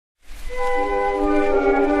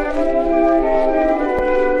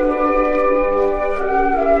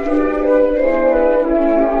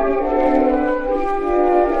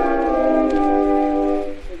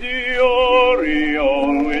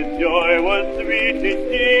sweetly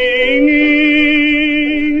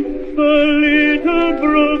singing, the little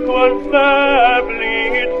brook was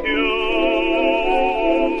babbling its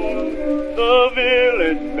tune. The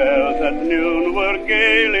village bells at noon were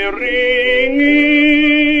gaily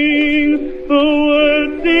ringing, the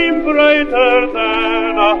world seemed brighter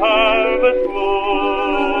than a harvest moon.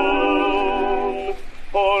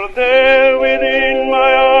 For there within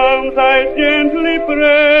my arms I gently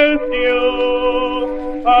pressed you,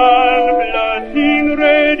 and blushing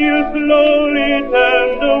red you slowly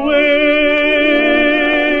turned away.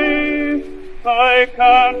 I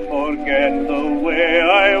can't forget the way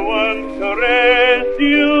I once caressed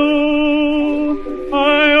you.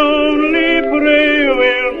 I only pray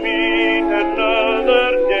we'll meet another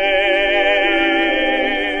day.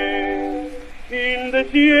 In the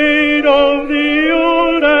shade of the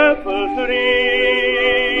old apple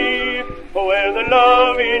tree, where the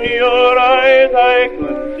love in your eyes I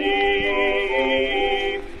could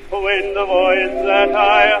see, when the voice that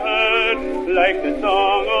I heard, like the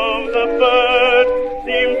song of the bird,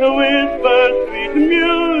 seemed to whisper sweet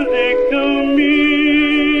music to me,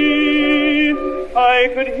 I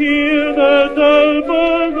could hear the dull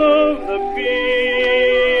buzz of the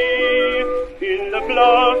bee in the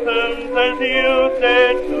blossoms as you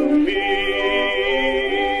said to me,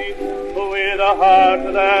 with a heart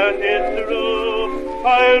that is true,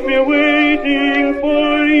 I'll be waiting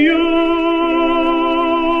for you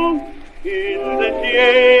in the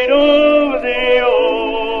shade of the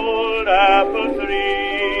old apple tree.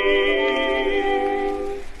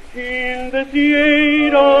 In the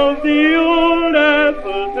shade of the old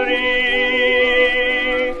apple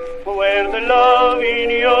tree, where the love in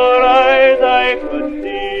your eyes I could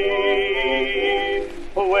see,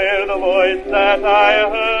 where the voice that I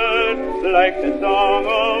heard, like the song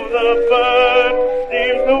of the bird,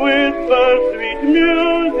 seemed to whisper sweet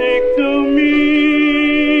music to me,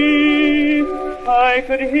 I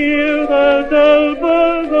could hear the dull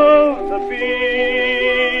buzz of the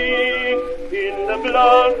bee in the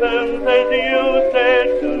blossoms as you said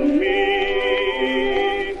to me,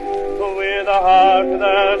 with a heart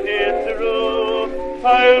that is true,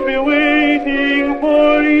 I'll be waiting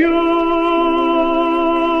for you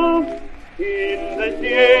in the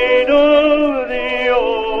shade of the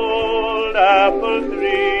old apple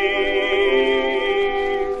tree.